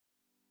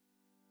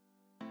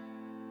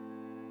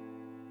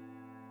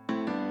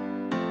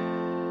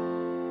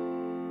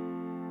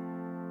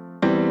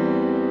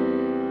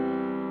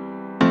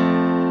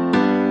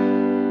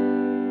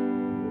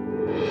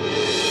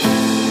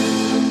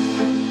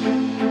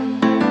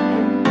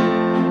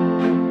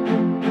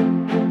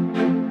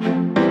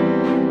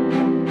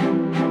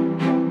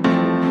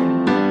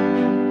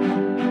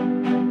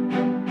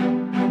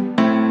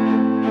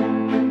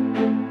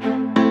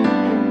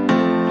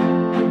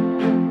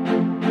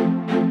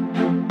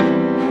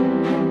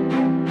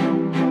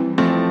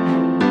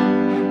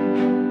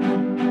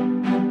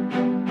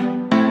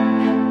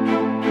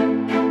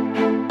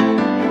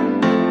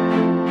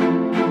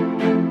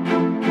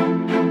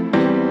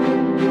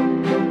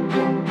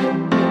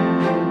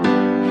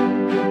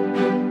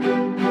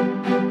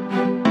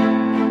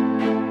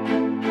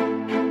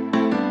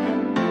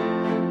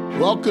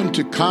Welcome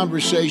to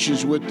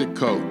Conversations with the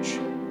Coach.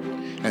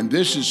 And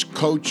this is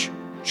Coach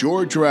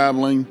George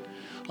Raveling,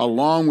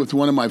 along with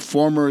one of my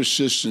former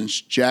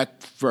assistants, Jack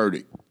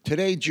Furtick.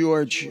 Today,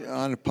 George,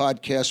 on the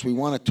podcast, we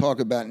want to talk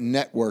about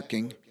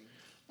networking,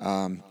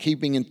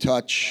 keeping in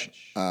touch.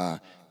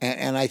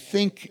 And I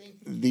think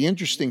the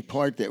interesting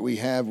part that we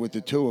have with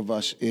the two of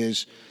us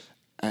is,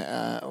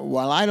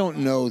 while I don't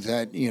know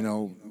that,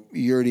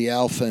 you're the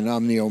alpha and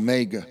I'm the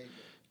omega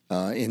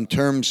in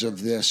terms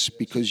of this,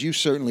 because you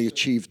certainly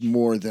achieved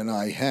more than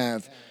I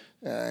have,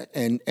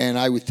 and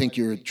I would think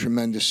you're a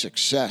tremendous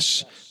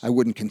success. I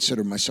wouldn't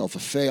consider myself a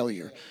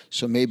failure.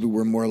 So maybe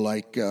we're more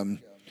like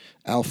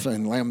alpha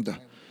and lambda.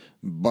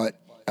 But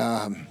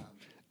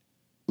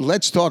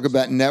let's talk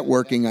about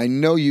networking. I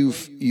know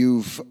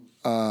you've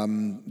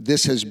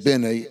this has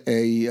been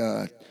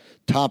a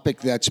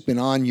topic that's been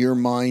on your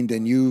mind,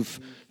 and you've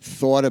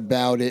thought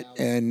about it,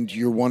 and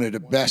you're one of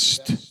the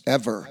best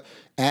ever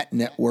at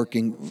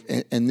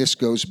networking, and this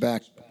goes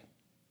back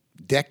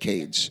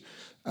decades.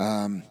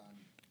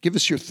 Give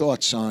us your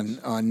thoughts on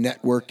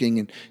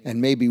networking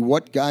and maybe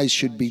what guys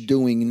should be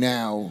doing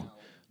now,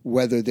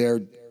 whether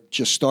they're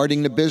just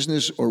starting the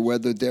business or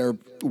whether they're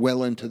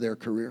well into their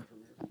career.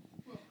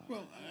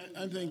 Well,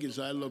 I think as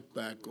I look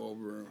back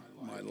over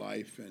my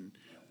life and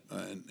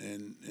I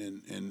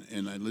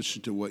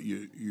listen to what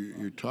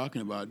you're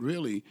talking about,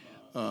 really,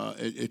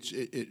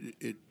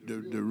 the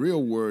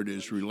real word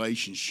is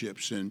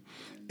relationships and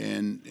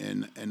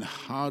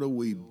how do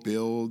we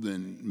build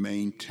and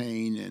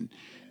maintain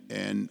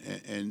and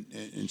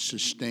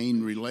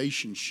sustain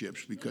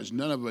relationships, because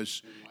none of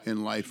us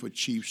in life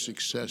achieve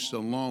success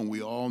alone.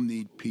 We all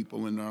need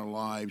people in our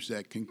lives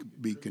that can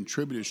be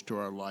contributors to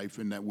our life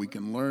and that we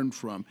can learn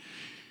from.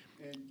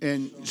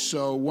 And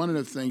so one of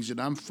the things that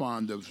I'm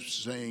fond of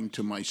saying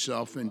to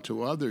myself and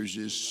to others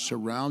is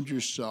surround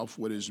yourself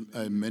with as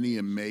many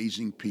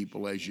amazing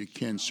people as you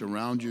can.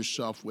 Surround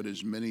yourself with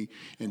as many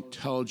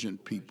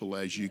intelligent people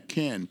as you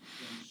can.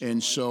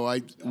 And so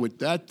with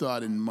that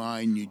thought in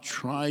mind, you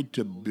try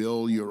to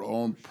build your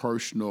own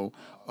personal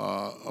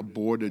a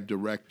board of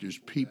directors,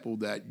 people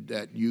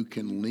that you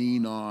can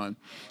lean on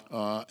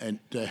and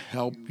to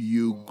help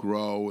you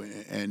grow,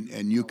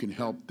 and you can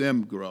help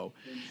them grow.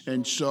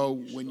 And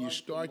so when you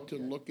start to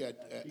look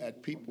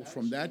at people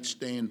from that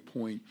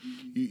standpoint,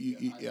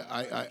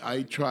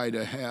 I try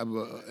to have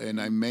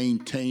and I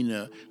maintain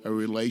a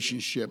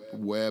relationship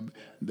web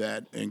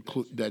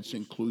that's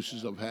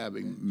inclusive of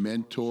having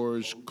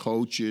mentors,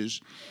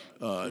 coaches,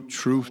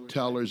 truth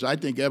tellers. I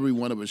think every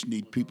one of us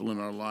need people in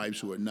our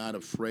lives who are not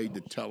afraid to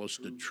tell us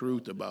the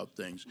truth about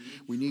things.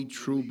 We need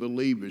true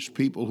believers,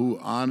 people who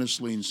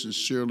honestly and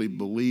sincerely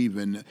believe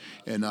in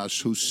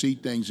us, who see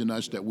things in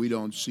us that we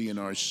don't see in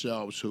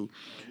ourselves.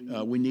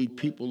 We need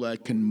people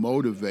that can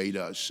motivate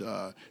us.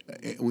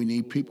 We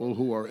need people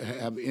who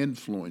have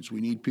influence. We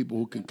need people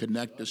who can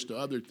connect us to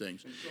other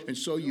things. And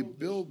so you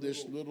build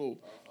this little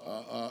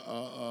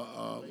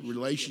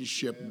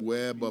relationship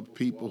web of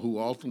people who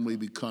ultimately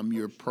become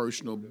your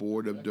personal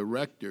board of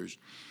directors.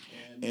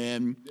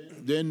 And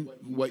then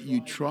what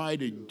you try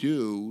to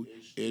do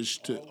is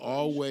to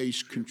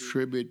always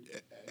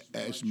contribute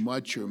as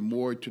much or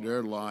more to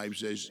their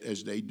lives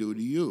as they do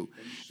to you.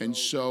 And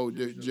so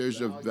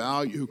there's a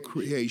value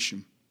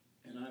creation.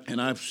 And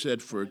I've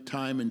said for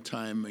time and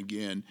time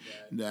again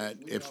that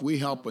if we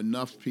help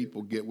enough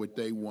people get what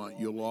they want,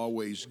 you'll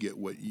always get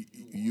what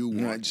you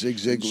want. Right, Zig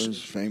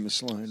Ziglar's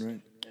famous line, right?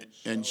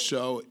 And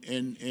so,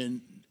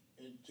 and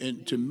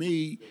to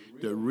me,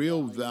 the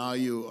real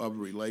value of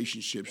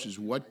relationships is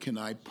what can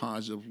I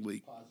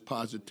positively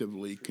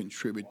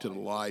contribute to the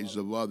lives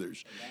of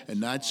others.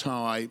 And that's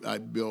how I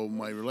build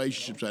my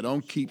relationships. I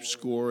don't keep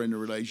score in the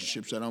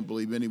relationships. I don't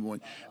believe anyone.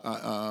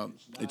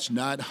 It's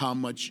not how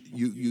much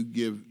you've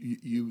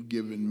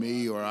given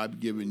me or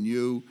I've given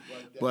you,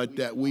 but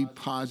that we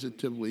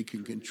positively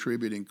can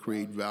contribute and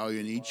create value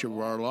in each of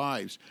our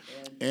lives.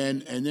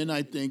 And then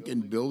I think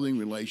in building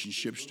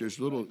relationships, there's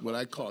little, what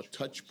I call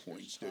touch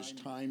points. There's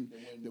time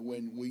that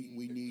when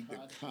we need to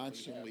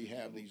constantly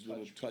have these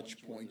little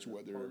touch points,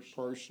 whether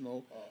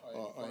personal,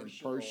 in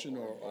person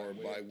or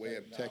by way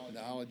of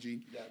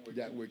technology,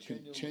 that we're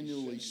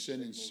continually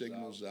sending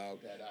signals out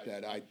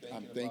that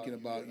I'm thinking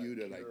about you,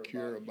 that I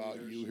care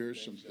about you.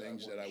 Here's some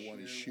things that I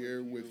want to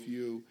share with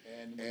you.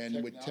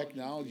 And with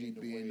technology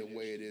being the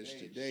way it is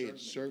today,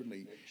 it's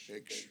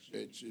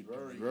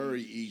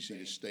very easy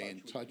to stay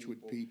in touch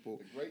with people.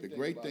 The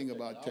great thing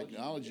about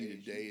technology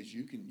today is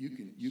you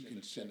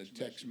can send a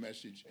text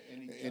message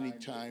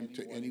anytime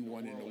to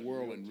anyone in the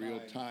world in real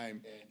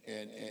time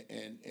and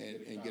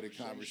get a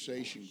conversation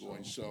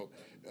going. So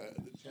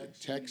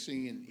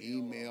texting and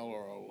email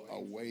are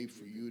a way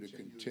for you to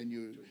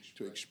continue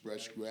to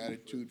express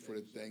gratitude for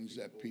the things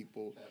that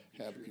people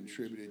have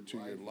contributed to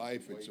your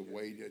life. It's a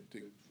way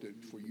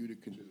for you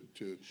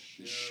to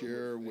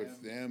share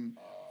with them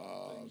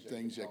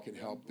things that can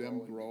help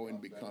them grow and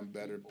become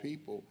better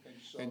people.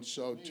 And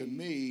so to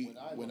me,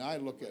 when I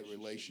look at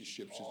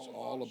relationships, it's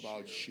all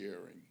about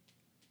sharing.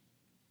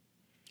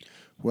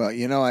 Well,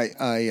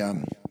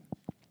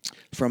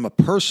 from a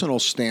personal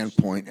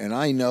standpoint, and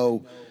I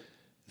know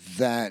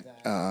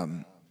that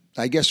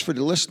I guess for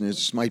the listeners,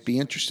 this might be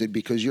interested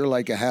because you're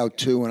like a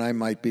how-to and I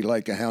might be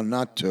like a how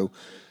not to.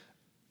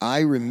 I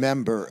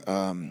remember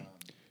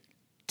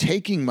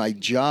taking my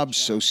job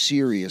so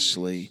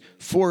seriously.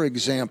 For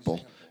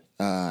example,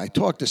 I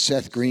talked to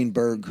Seth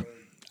Greenberg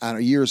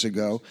years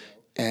ago,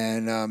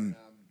 and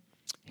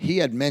he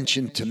had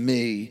mentioned to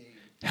me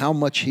how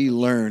much he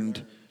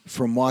learned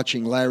from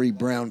watching Larry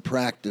Brown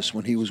practice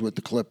when he was with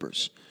the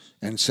Clippers,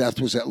 and Seth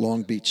was at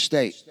Long Beach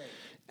State.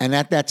 And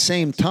at that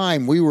same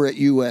time, we were at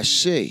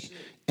USC.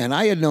 And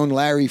I had known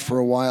Larry for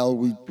a while.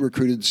 We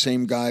recruited the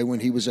same guy when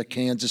he was at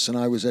Kansas and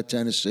I was at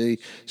Tennessee.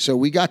 So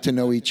we got to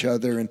know each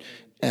other.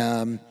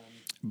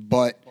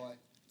 But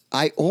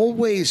I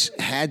always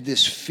had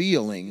this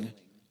feeling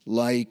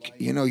like,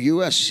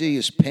 USC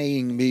is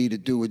paying me to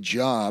do a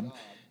job.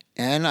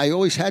 And I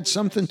always had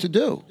something to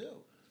do,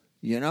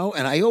 And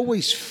I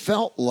always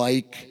felt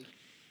like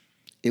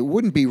it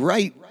wouldn't be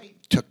right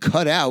to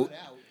cut out,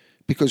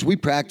 because we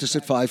practice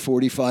at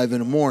 5:45 in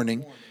the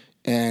morning,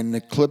 and the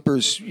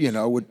Clippers,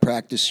 would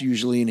practice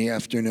usually in the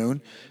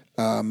afternoon.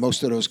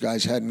 Most of those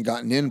guys hadn't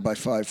gotten in by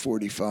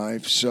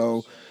 5:45,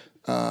 so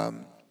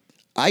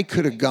I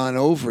could have gone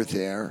over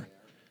there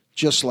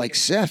just like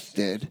Seth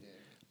did,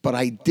 but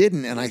I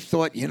didn't, and I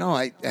thought,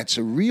 that's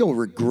a real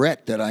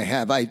regret that I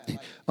have.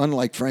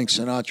 Unlike Frank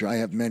Sinatra, I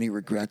have many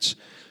regrets,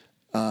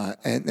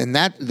 and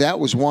that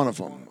was one of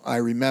them, I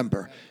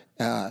remember.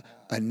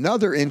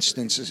 Another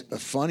instance, is a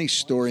funny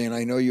story, and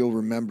I know you'll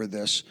remember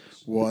this,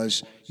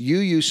 was you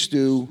used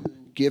to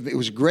it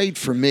was great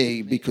for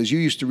me because you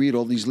used to read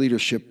all these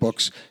leadership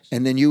books,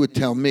 and then you would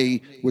tell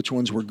me which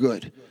ones were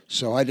good.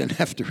 So I didn't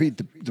have to read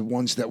the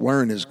ones that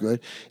weren't as good.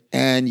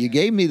 And you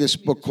gave me this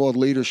book called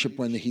Leadership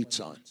When the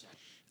Heat's On.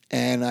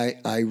 And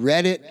I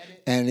read it,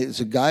 and it's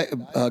a guy,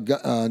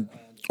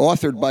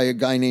 authored by a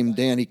guy named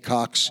Danny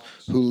Cox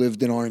who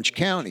lived in Orange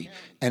County.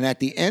 And at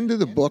the end of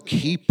the book,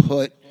 he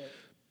put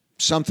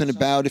something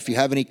about, if you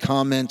have any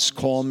comments,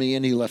 call me,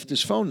 and he left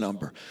his phone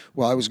number.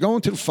 Well, I was going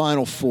to the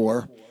Final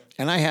Four,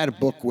 and I had a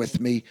book with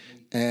me,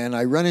 and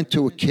I run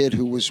into a kid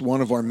who was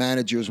one of our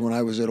managers when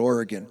I was at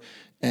Oregon,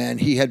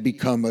 and he had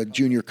become a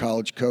junior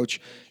college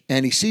coach,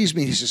 and he sees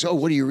me, he says, "Oh,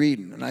 what are you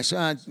reading?" And I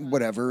said,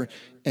 "Whatever."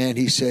 And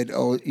he said,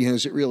 "Oh,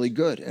 is it really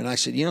good?" And I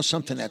said,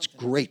 "Something that's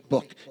great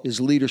book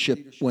is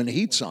Leadership When the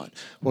Heat's On."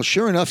 Well,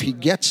 sure enough, he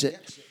gets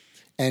it,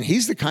 and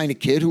he's the kind of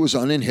kid who was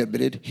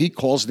uninhibited. He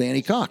calls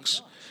Danny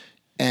Cox.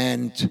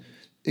 And,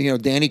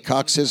 Danny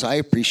Cox says, "I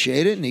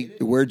appreciate it." And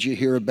 "Where'd you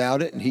hear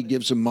about it?" And he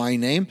gives him my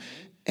name.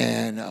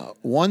 And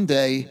one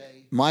day,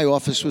 my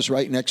office was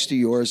right next to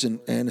yours,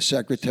 and the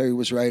secretary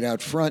was right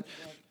out front.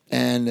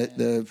 And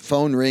the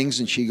phone rings,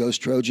 and she goes,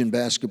 "Trojan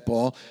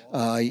basketball."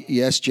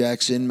 "Yes,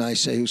 Jackson." I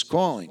say, "Who's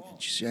calling?"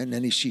 And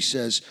then she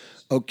says,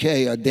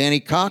 "Okay, Danny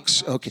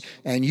Cox." "Okay."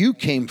 And you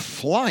came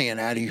flying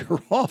out of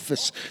your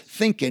office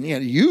thinking,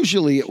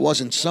 usually it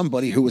wasn't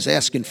somebody who was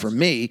asking for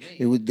me.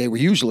 They were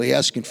usually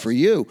asking for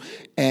you.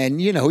 And,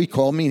 he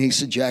called me and he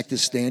said, "Jack,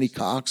 this is Danny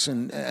Cox."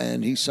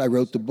 And he said, "I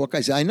wrote the book."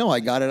 I said, "I know,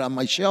 I got it on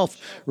my shelf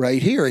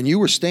right here." And you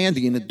were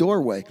standing in the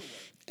doorway.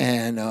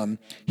 And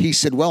he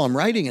said, "Well, I'm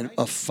writing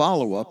a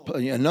follow-up,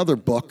 another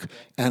book,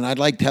 and I'd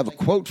like to have a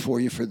quote for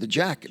you for the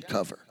jacket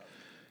cover."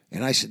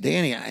 And I said,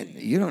 "Danny,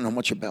 you don't know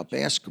much about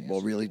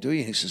basketball, really, do you?"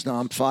 And he says, "No,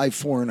 I'm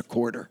 5'4" and a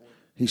quarter."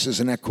 He says,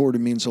 "And that quarter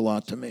means a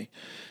lot to me."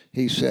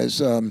 He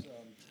says,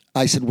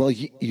 I said, "Well,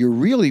 you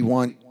really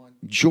want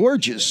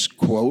George's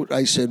quote?"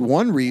 I said,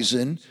 "One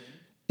reason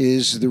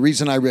is the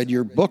reason I read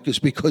your book is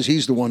because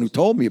he's the one who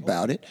told me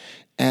about it.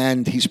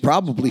 And he's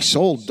probably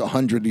sold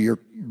 100 of your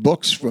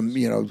books from,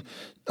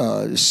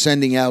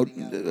 sending out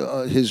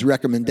his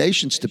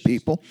recommendations to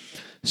people."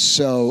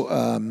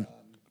 So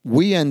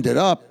we ended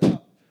up,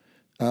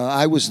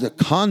 I was the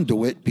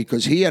conduit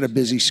because he had a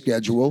busy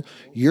schedule.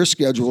 Your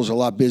schedule is a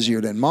lot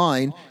busier than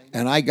mine.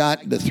 And I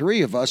got the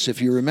three of us,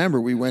 if you remember,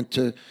 we went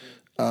to,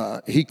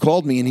 he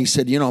called me and he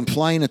said, "I'm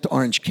flying into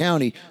Orange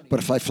County, but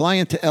if I fly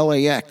into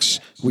LAX,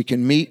 we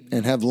can meet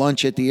and have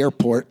lunch at the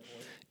airport.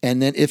 And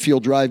then if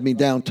you'll drive me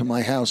down to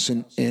my house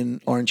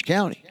in Orange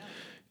County."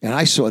 And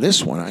I saw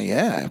this one.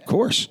 Yeah, of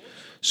course.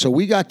 So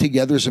we got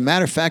together. As a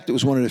matter of fact, it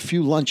was one of the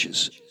few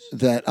lunches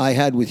that I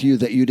had with you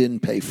that you didn't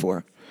pay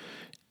for.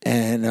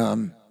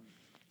 And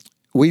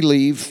we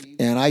leave,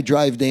 and I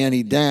drive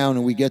Danny down,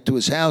 and we get to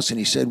his house, and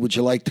he said, "Would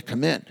you like to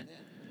come in?"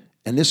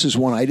 And this is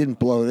one, I didn't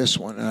blow this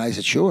one. And I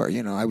said, "Sure."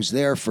 I was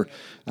there for,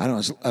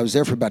 I was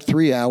there for about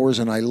 3 hours,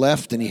 and I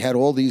left, and he had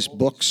all these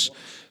books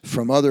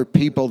from other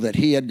people that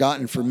he had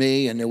gotten for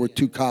me, and there were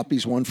 2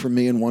 copies, one for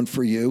me and one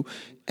for you.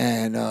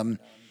 And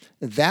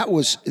that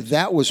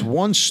was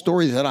one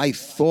story that I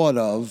thought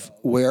of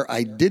where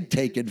I did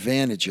take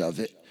advantage of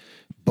it,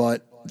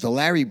 but the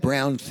Larry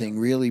Brown thing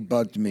really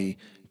bugged me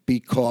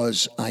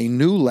because I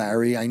knew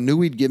Larry, I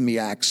knew he'd give me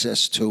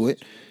access to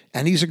it,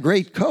 and he's a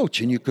great coach,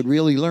 and you could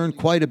really learn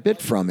quite a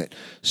bit from it.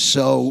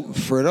 So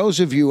for those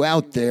of you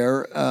out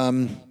there,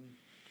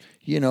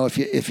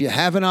 if you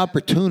have an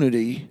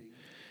opportunity,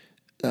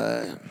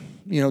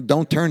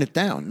 don't turn it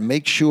down.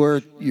 Make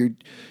sure you're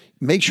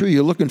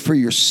looking for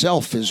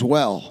yourself as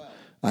well.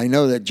 I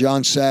know that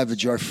John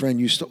Savage, our friend,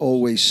 used to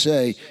always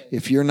say,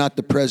 if you're not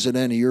the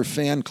president of your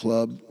fan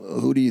club,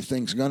 who do you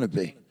think's going to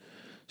be?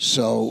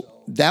 So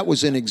that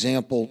was an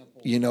example,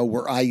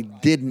 where I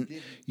didn't.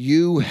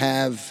 You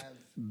have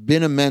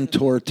been a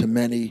mentor to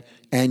many,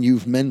 and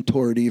you've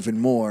mentored even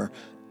more.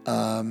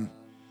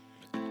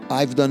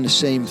 I've done the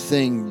same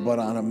thing, but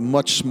on a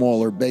much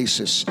smaller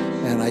basis.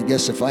 And I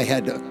guess if I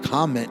had to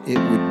comment, it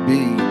would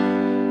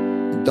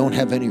be, don't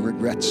have any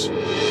regrets.